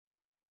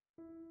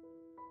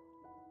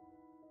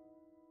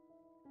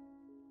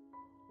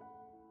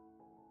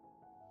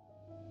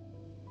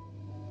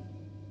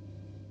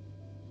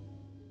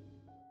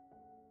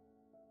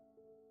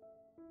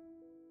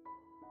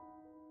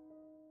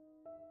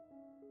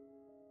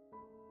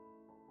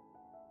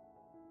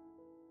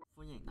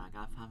歡迎大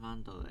家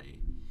翻到嚟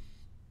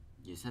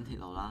粵新鐵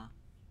路啦。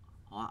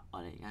好啊，我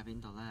哋而家邊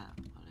度呢？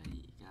我哋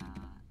而家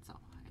就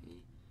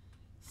喺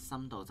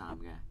深度站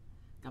嘅。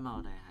今日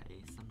我哋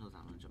喺深度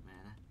站度做咩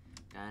呢？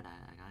梗係帶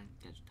大家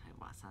繼續睇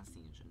華山線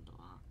嘅進度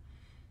啊！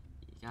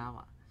而家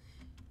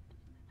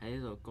喺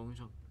呢度恭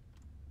祝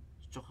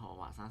賀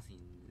華山線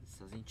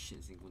首先全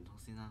線貫通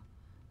先啦。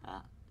係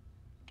啦，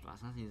華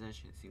山線真係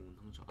全線貫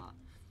通咗啦。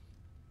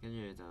跟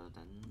住就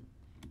等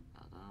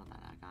我帶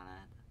大家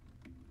呢，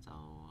就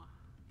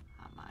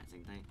行埋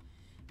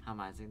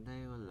剩低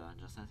嗰兩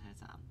座新車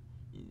站，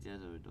然之後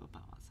就會到白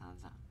華山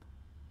站，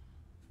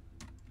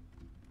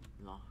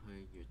落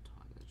去月台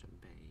就準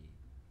備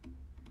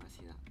開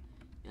始啦。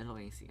而家錄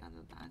影時間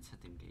就大概7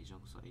點幾鐘，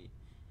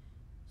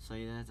所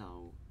以呢，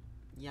就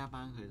依家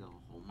班佢就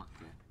好密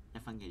嘅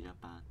，1分幾咗一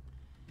班。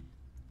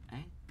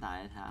但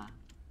係你睇下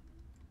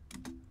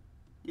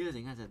呢個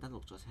點解就得6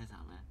座車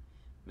站呢？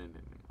明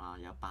話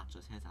有8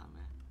座車站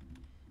咩？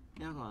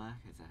呢一個呢，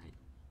其實係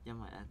因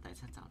為呢第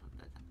7站同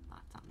第8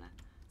站呢，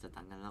就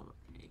等緊凹圍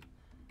去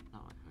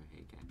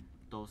起嘅。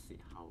到時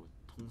候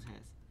通車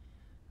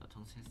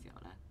時候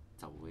呢，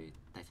就會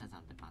第7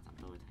站、第8站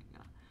都會停㗎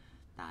啦。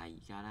但係而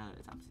家呢，我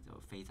哋暫時就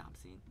飛站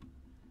先。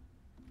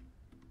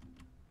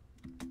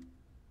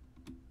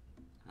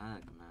咁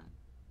樣。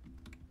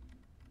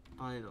不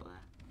過呢度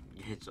呢，唔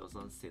記得咗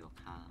裝46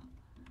卡，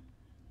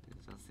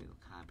裝46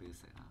卡標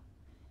識啊。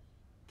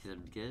其實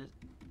唔記得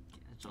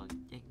咗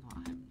應該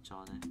係唔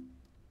裝呢？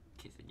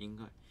其實應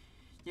該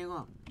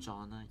唔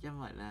裝啦，因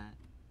為呢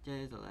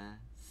度呢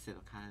46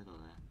卡呢度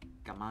呢，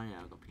咁啱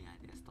有一個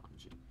PIDS 擋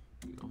住，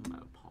如果唔係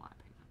會破壞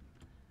平衡。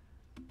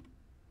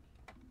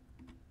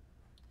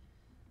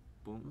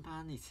本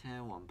班列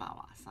車往白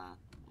華山，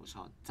冇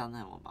錯，真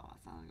係往白華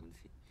山今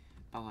次。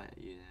不過由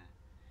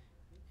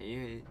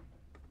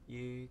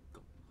於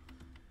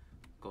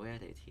嗰嘅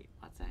地鐵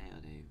或者係我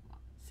哋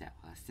成日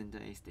話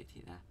S1E6 地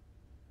鐵呢，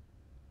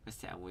佢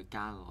成日會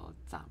加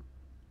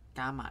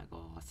埋個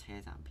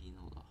車站編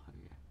號落去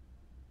嘅，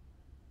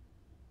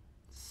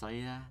所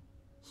以呢，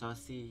所以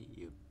先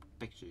要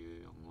逼住要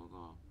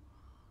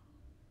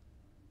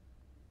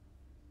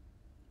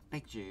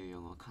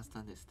用個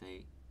custom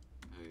display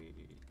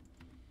去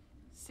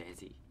寫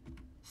字，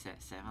寫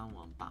翻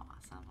往白華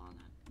山方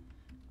向，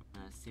咁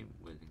樣先唔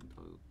會令到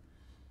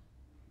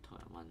途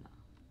人暈啊。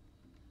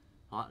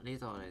好啊，呢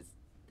度兩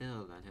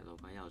條路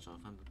軌又再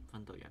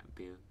分道揚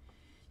鑣，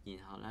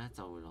然後呢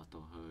就會落到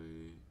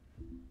去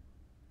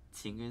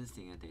淺捐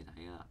線嘅地底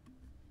㗎啦。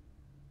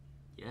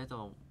而呢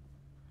度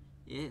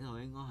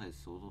應該係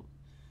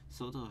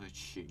數到去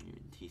全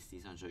元鐵史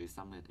上最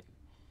深嘅地，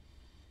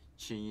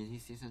全元鐵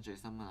史上最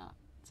深㗎啦，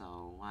就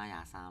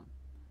Y23。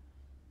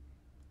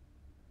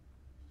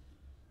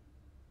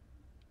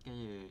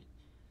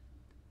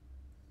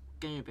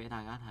跟住俾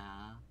大家睇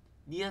下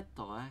呢一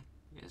度呢，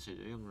其實除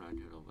咗用2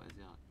條路軌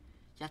之外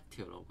，1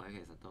條路軌其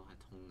實都係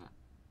通㗎。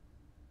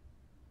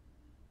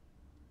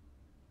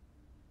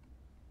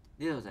呢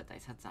度就係第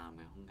7站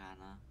嘅空間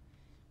啦。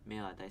未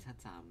來第7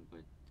站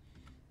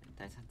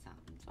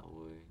就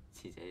會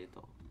設喺呢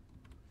度。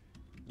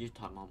月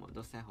台幕門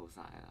都 set 好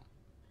晒啦，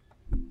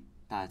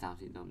但係暫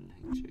時都唔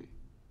停住。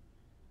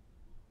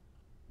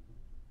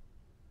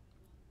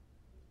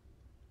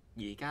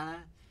而家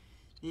呢，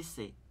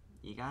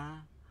而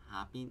家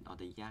下邊我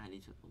哋而家喺呢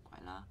條路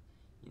軌啦，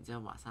然之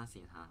後華山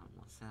線下行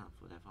往西行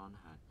輔遞方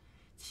向，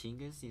淺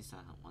捐線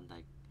上行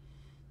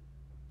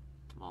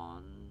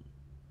往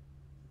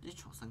啲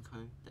重新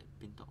區定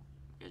邊度唔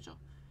記得咗，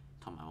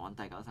同埋往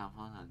第9站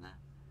方向呢，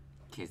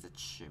其實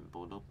全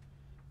部都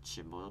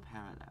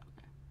parallel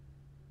嘅。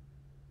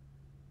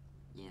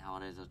然後我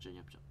哋就進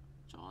入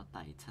咗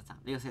第7站，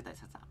呢個先係第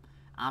7站，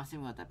啱先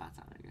嗰個第8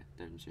站嚟嘅，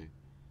對唔住。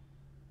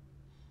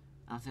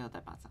啱先個第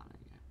8站嚟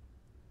嘅，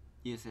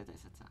呢個先係第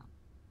7站。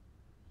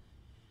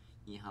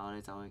然後我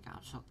哋就會減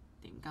速，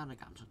點解我哋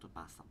減速到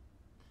80？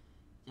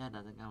因為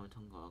等陣間會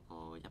通過一個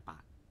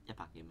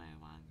100幾米嘅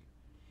彎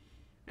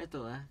嘅。呢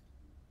度呢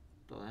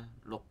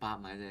，600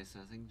米就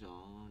上升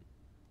咗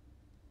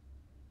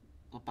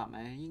600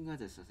米，應該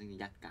就上升咗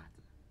1格咋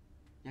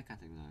，1格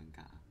定2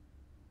格？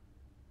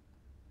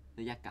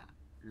你1格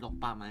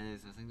，600米就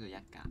上升咗1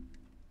格。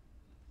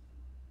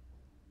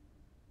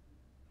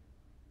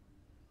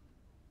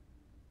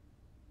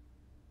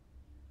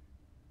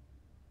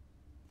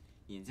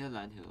然之後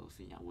2條路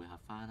線又匯合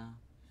返啦，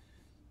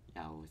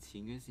由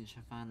淺捐線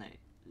出返嚟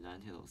，2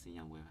條路線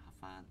又匯合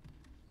返。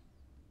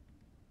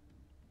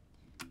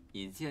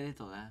然之後呢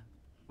度呢，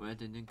會喺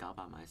短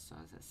900米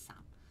上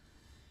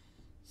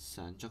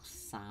足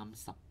30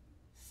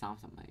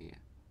米嘅，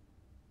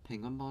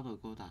平均坡度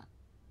高達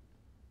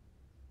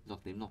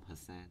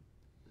6.6%。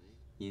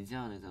然之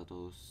後我哋就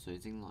到水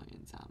晶樂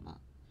園站啦。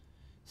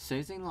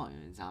水晶樂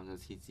園站就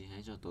設置喺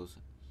一座島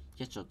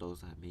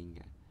上邊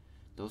嘅。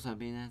島上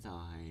邊呢，就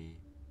係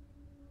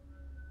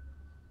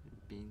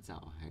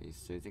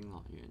水晶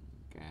樂園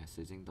嘅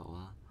水晶島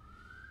啦。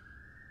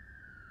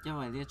因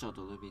為呢一座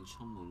島裏邊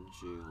充滿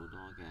住好多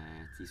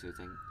嘅紫水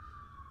晶，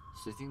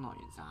水晶樂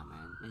園站名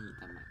因而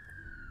得名。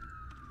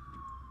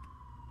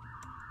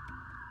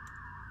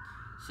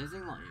水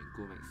晶樂園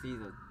顧名思義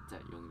就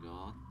用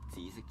咗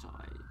紫色作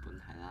為本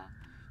體啦，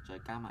再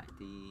加埋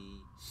啲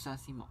相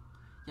思木，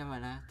因為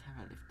咧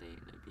Terralift 地形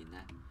裏邊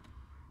咧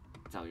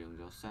就用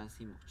咗相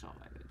思木作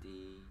為嗰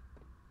啲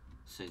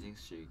水晶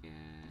樹嘅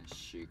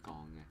樹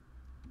幹嘅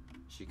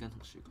樹根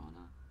同樹幹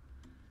啦。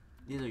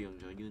呢度用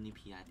咗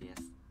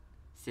UniPIDS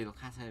 46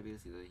卡車嘅標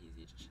示都顯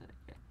示咗出嚟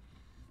嘅。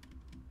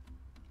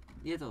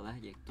呢度咧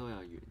亦都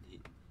有原鐵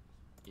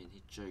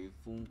最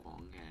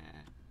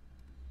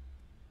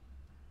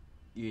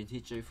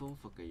寬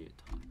闊嘅月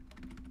台。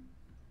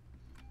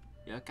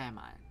如果計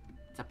埋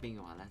側邊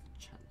嘅話咧，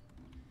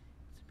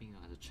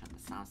就長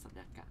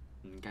31格，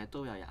唔計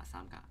都有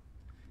23格。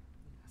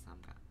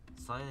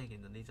所以你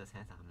見到呢座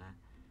車站咧，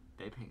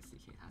比平時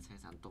其他車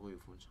站都要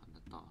寬敞得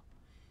多，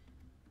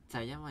就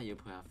係因為要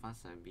配合翻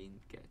上邊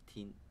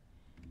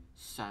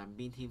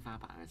天花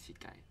板嘅設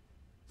計，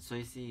所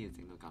以先要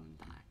整到咁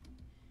大。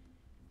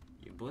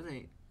原本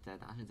你就係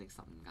打算整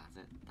15格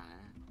啫，但係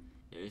咧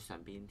由於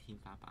上邊天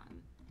花板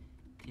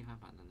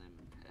等等問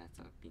題咧，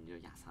就變咗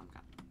23格。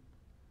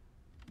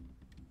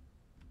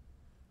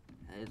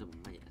喺呢度冇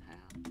乜嘢睇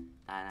下，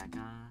但係大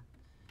家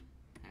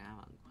睇下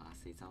橫跨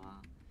四周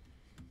啦，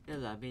因為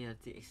兩邊有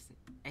支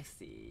X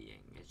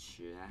型嘅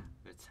柱咧，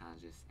佢撐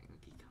住成個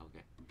結構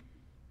嘅。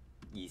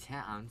而且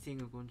眼尖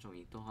嘅觀眾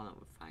亦都可能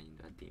會發現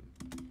到一點，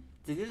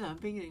自己兩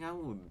邊點解會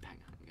唔平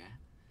衡嘅？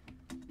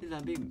呢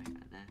兩邊唔平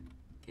衡咧，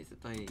其實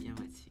都係因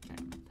為設計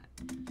問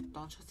題。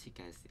當初設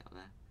計嘅時候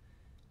咧，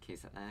其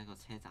實咧個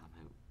車站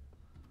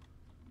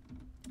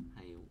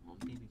係往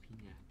邊偏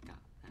咗一格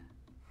咧，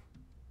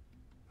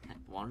係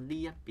往呢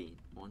一邊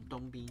往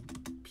東邊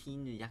偏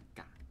咗一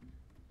格，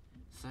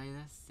所以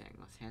咧成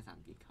個車站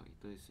結構亦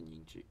都要順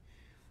應住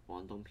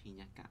往東偏一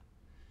格。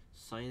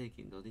所以你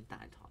見到啲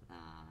大堂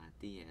啊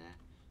啲嘢咧，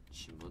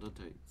全部都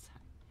對齊，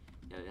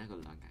有一個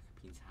2格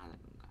嘅偏差嚟咁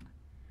解。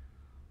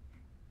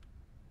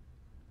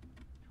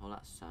好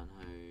啦，上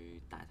去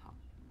大堂，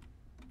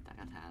大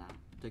家睇下啦，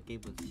都係基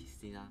本設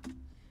施啦。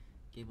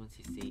基本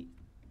設施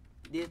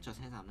呢一座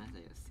車站咧就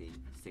有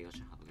四個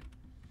出口嘅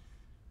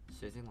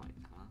水晶樂園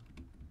站啦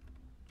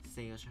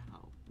，4個出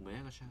口，每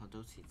一個出口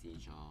都設置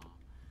咗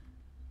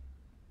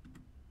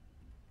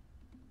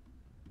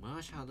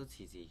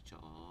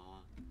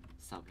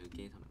售票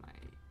機同埋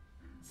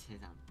車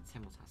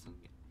務查詢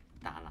嘅，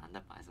但係懶得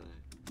擺上去。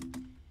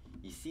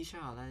而 C 出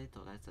口咧呢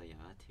度咧就有一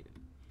條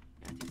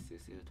少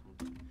少嘅通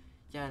道，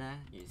因為咧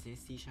原先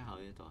C 出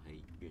口呢度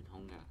係懸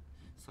空㗎，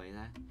所以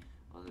咧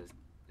我就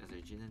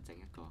專登整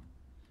一個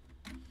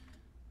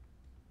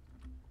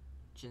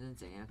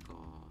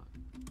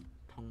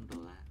通道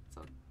咧，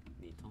就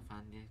連通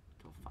翻呢一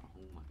個浮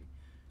空位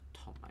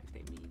同埋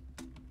地面。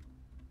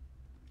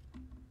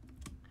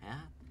係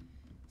啊，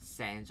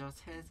成座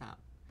車站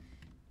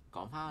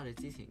講翻我哋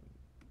之前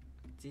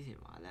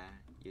話咧，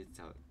要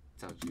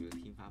就住個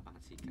天花板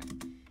設計，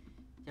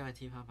因為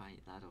天花板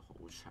拉到好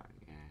長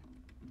嘅，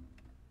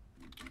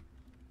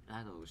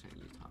拉到好長月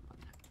台問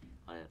題。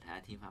我哋睇下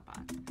天花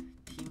板，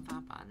天花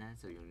板咧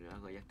就用咗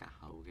一個1格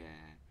厚嘅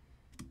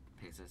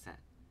平信石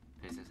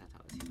頭嘅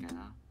設計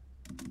啦。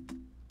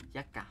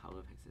1格厚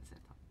嘅平信石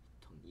頭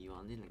同以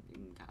往啲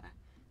0.5格咧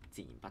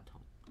截然不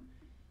同。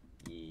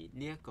而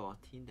呢一個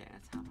天頂一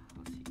參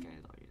考設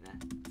計來源咧，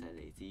就係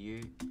嚟自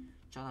於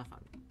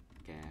Jonathan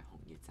嘅紅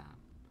葉站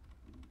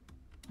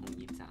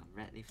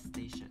Redleaf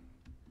Station，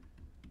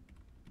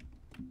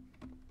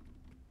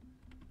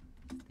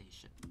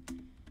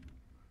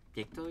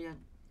 亦都而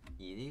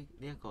呢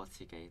一個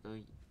設計亦都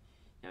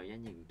有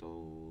因應到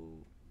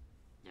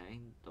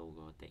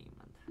個地形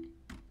問題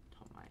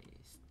同埋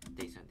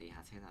地上地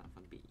下車站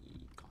分別而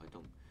改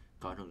動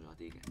咗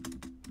啲嘅。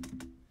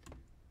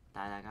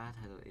但係大家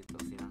睇到呢度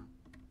先啦，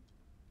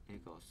呢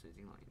個水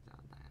晶樂園站，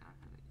大家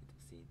睇到呢度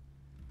先。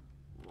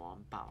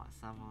往白華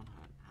山方向，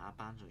下一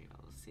班仲有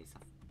40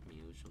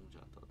秒鐘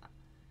左右到達。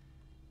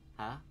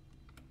係啊，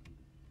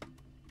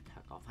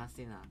講翻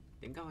先啦，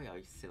點解會有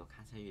46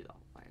卡車預留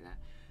位咧？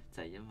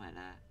就係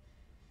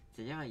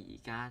因為而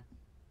家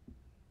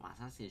華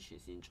山線全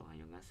線仲係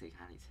用緊4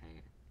卡列車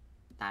嘅，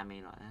但係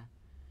未來咧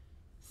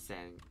成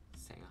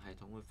個系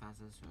統會翻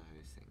新上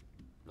去成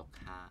6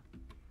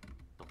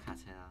卡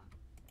車啦。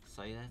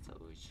所以咧就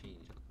會出現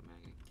咗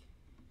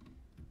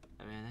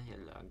咁樣咧有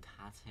2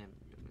卡車唔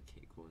用嘅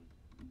奇觀。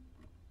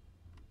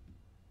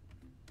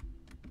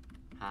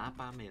下一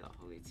班未來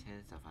號列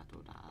車就快到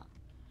達啦，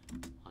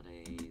我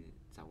哋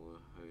就會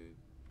去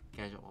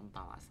繼續往白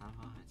華山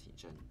方向前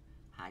進。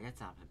下一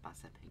站係白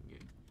石平原。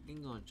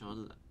經過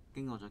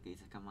咗幾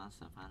隻今晚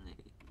上返嚟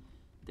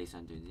地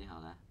上段之後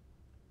咧，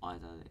我哋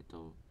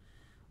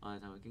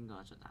就會經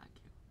過一座大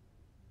橋。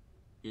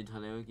沿途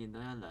你會見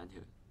到有兩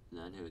條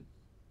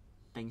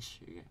冰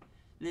柱嘅，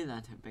呢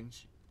2條冰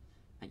柱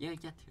係一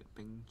條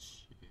冰柱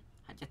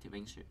係一條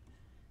冰柱，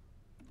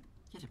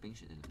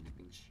定2條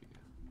冰柱啊？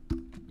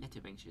一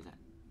條冰柱啫。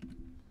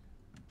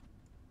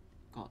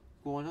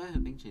過咗一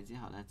條冰柱之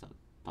後咧，就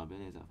代表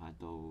你就快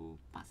到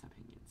白石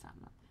平原站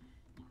啦。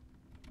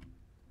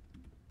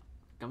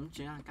咁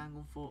轉下間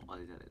功夫，我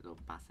哋就嚟到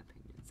白石平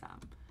原站。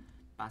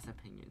白石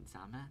平原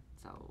站呢，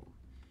就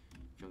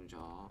用咗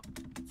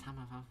參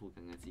考翻附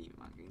近嘅自然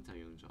環境，就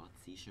用咗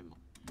紫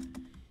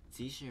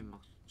樹木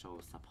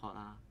做 support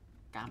啦，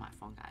加埋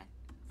方解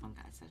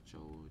石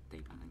做地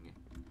板嘅。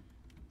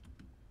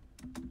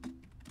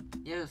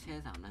呢個車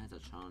站呢，就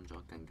採用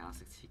咗更加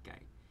式設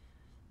計，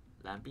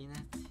兩邊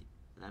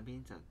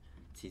就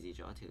設置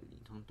咗一條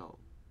連通道，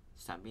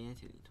上邊一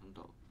條連通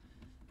道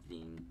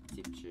連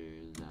接住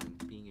兩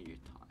邊嘅月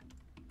台。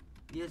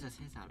呢一座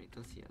車站亦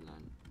都設有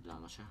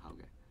兩個出口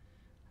嘅，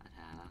睇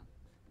下啦，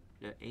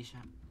有 A 出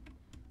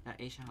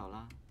口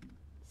啦，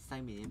西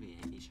面呢邊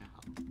係 A 出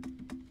口，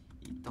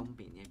而東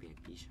邊呢邊係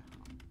B 出口。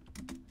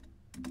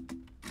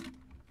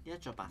呢一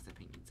座白石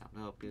平原站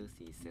呢個標示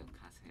4個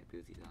卡式嘅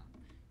標誌啦，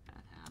睇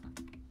下啦。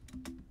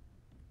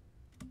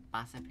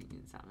白石平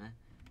原站呢，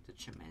就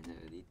出名就有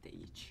啲地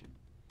熱泉，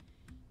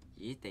而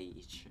啲地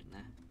熱泉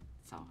呢，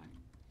就係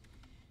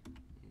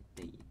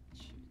地熱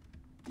泉，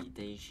而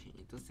地熱泉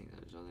亦都成就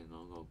咗另外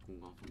一個觀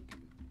光風景。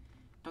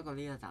不過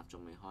呢個站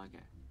仲未開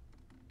嘅，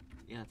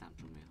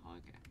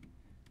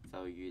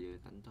就預料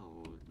等到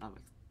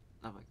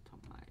Lubbock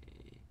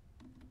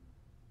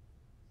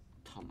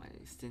同埋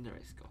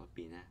Cinders 嗰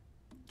邊呢，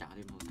搞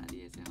掂好晒啲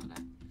嘢之後呢，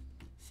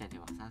成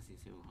條華山線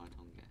先會開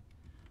通嘅。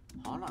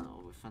可能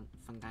我會分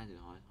階段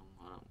開通，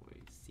可能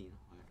會先開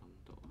通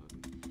到去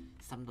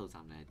深度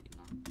站定係點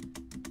啦。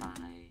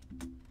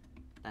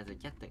但就一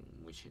定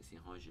唔會全線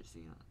開住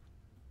先啦。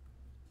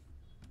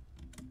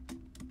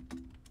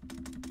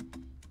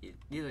而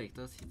呢度亦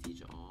都設置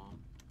咗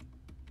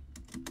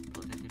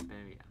protective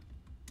barrier，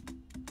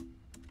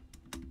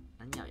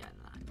 等遊人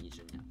難以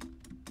進入。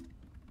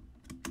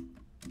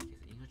其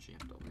實應該進入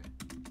到嘅，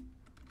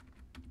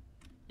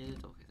呢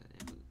度其實係一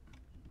個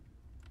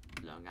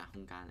兩格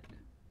空間嚟嘅，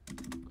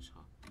冇錯，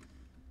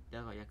一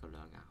個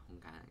兩格空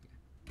間嚟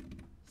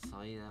嘅，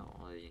所以呢，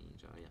我哋仍然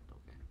仲可以入到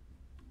嘅。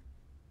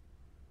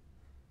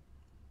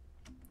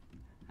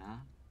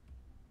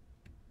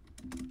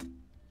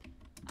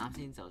啱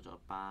先走咗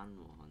班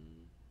往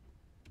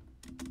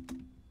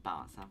白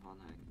華山方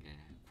向嘅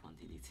礦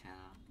鐵列車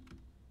啦。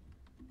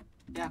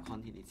呢架礦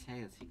鐵列車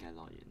嘅設計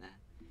來源呢，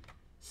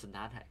順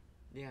帶一提，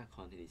呢架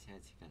礦鐵列車嘅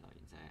設計來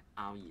源就係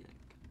R209。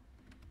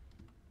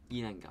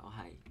209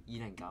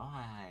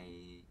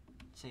係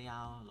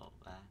JR 路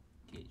呢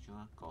其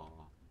中一個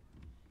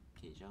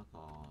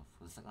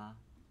款式啦。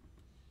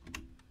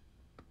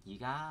而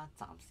家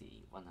暫時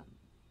運行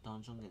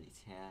當中嘅列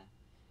車呢，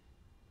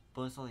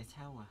半數列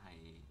車會係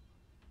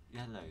呢一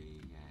類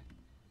嘅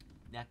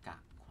呢一格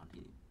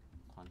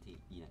礦鐵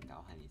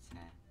209系列車。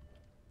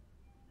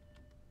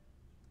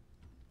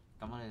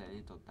咁我哋喺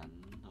呢度等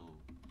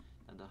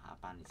到下一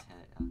班列車嚟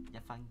啦，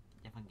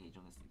一分幾鐘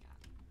嘅時間。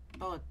不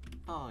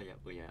過又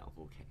會有人好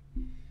奇，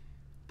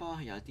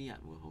有啲人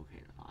會好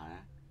奇話呢，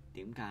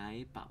點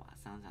解白華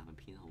山站嘅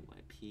編號會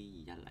係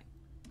P210？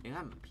點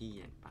解唔係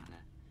P208呢？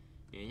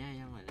原因係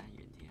因為呢，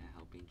原田喺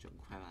後邊仲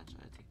規劃咗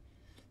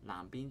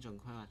南邊仲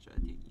規劃咗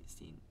一條延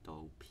線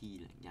到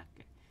P201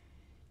嘅，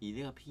而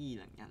呢個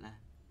P201 呢，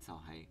就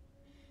係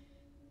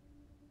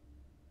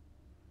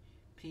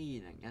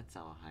P201 就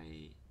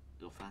係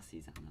綠花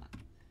市站啦。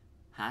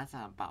下一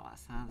站白華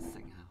山乘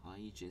客可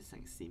以轉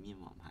乘閃焰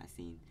王牌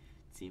線、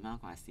紫貓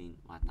怪線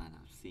或大南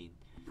線。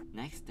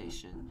Next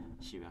station,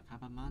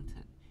 Shirakaba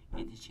Mountain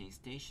Interchange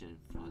Station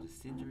for the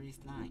Cinders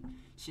Line,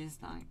 Shins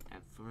Line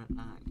and Furet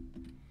Line。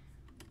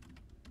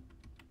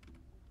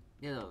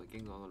呢度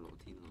經過一個露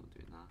天路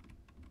段啦，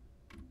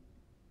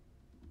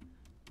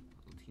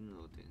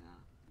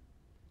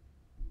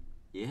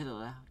而喺度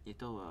呢，亦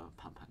都會有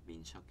頻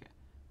變速嘅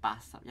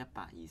80、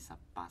120、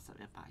80、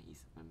120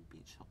咁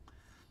變速，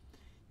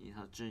然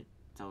後就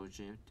會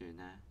轉一段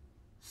呢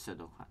隧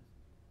道群。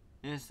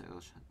呢個隧道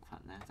群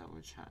呢，就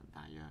會長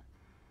大約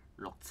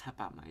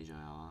600-700米左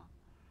右啦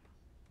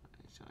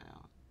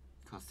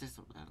，consist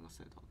of 兩個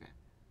隧道嘅。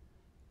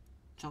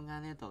中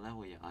間呢度呢，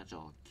會有一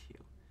座橋。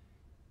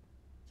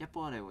一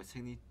般原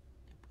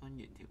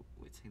條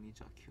會稱呢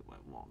座橋為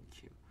黃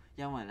橋，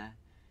因為呢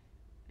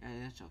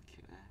一座橋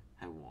呢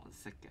係黃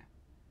色嘅，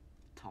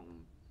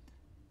同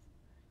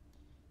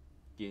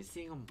原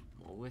先個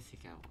模嘅設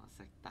計係黃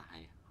色，但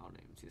係後嚟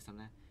唔小心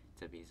呢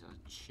就變咗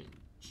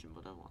全部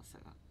都係黃色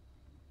啦。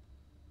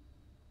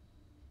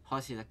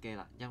開始得機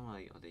啦，因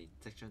為我哋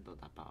即將到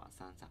達白華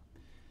山站。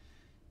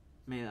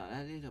未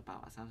來呢度白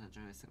華山站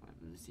將會成為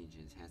5線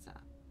轉車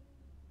站，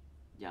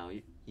由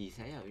於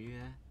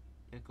呢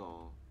一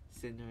個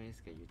Cinders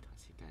嘅月台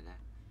設計呢，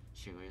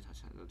全個月台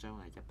長度將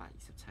會係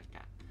127格，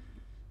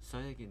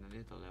所以你見到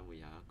呢度呢會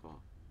有一個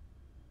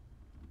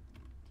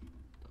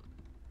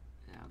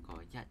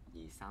1、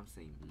2、3、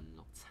4、5、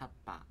6、7、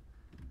8、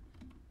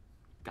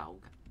9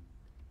格、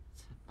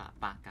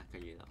8格嘅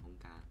預留空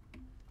間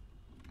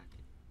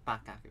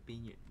，8格嘅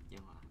邊緣，因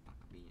為8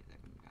格邊緣就係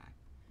咁解。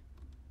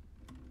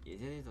而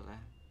且呢度呢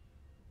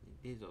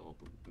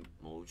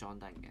冇裝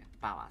燈嘅，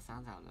白華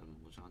山站就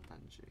冇裝燈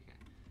住嘅。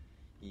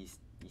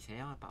而且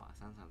因為白華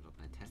山站仲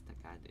係 test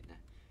階段呢，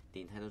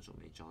電梯都仲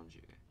未裝住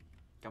嘅。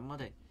咁我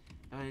哋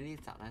呢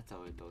集呢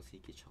就會到此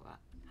結束啦。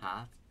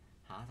下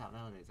下一集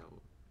呢，我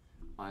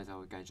哋就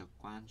會繼續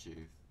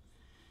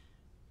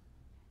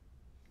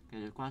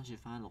關注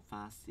翻綠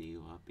花市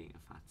嗰一邊嘅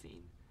發展，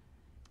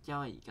因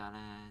為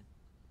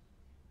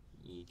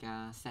而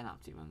家西南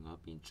捷運嗰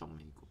邊仲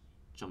未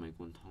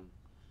貫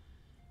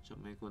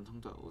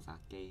通到奧澤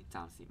基，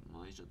暫時唔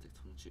可以做直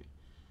通住，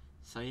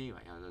所以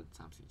唯有就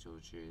暫時做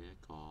住一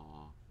個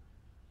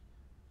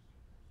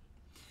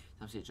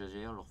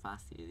綠花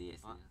市嗰啲嘢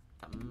先啦。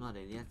咁我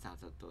哋呢一集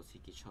就到此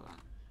結束啦，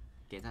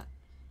記得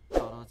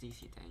多多支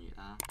持訂閱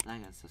啦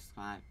，like and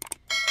subscribe，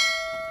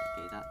 同埋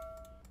記得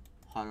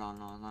開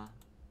long 啦。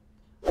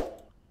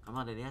咁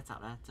我哋呢一集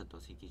呢就到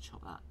此結束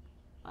啦，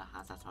我哋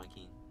下集再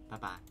見，拜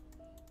拜。